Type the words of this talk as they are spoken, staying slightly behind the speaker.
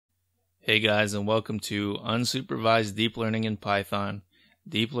Hey guys, and welcome to Unsupervised Deep Learning in Python,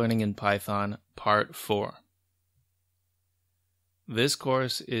 Part 4. This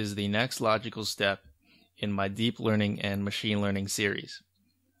course is the next logical step in my deep learning and machine learning series.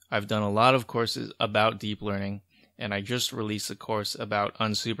 I've done a lot of courses about deep learning, and I just released a course about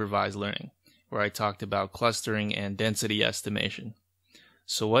unsupervised learning, where I talked about clustering and density estimation.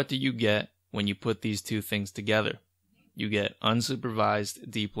 So what do you get when you put these two things together? You get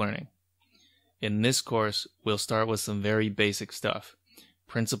unsupervised deep learning. In this course, we'll start with some very basic stuff,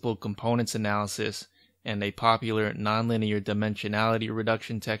 principal components analysis, and a popular nonlinear dimensionality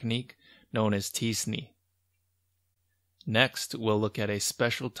reduction technique known as t-SNE. Next, we'll look at a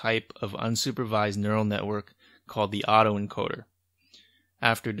special type of unsupervised neural network called the autoencoder.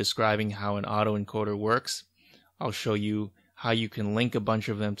 After describing how an autoencoder works, I'll show you how you can link a bunch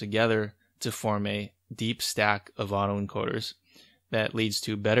of them together to form a deep stack of autoencoders that leads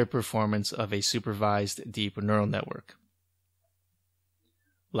to better performance of a supervised deep neural network.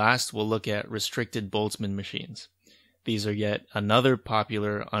 Last, we'll look at restricted Boltzmann machines. These are yet another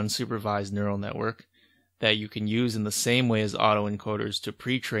popular unsupervised neural network that you can use in the same way as autoencoders to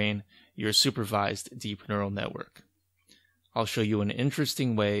pre-train your supervised deep neural network. I'll show you an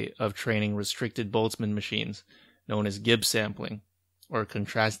interesting way of training restricted Boltzmann machines known as Gibbs sampling or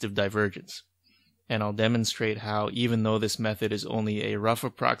contrastive divergence. And I'll demonstrate how, even though this method is only a rough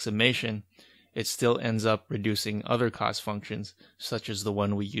approximation, it still ends up reducing other cost functions, such as the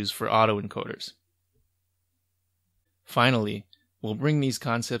one we use for autoencoders. Finally, we'll bring these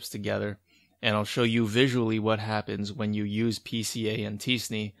concepts together, and I'll show you visually what happens when you use PCA and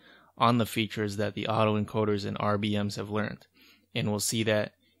t-SNE on the features that the autoencoders and RBMs have learned. And we'll see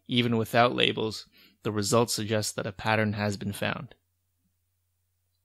that, even without labels, the results suggest that a pattern has been found.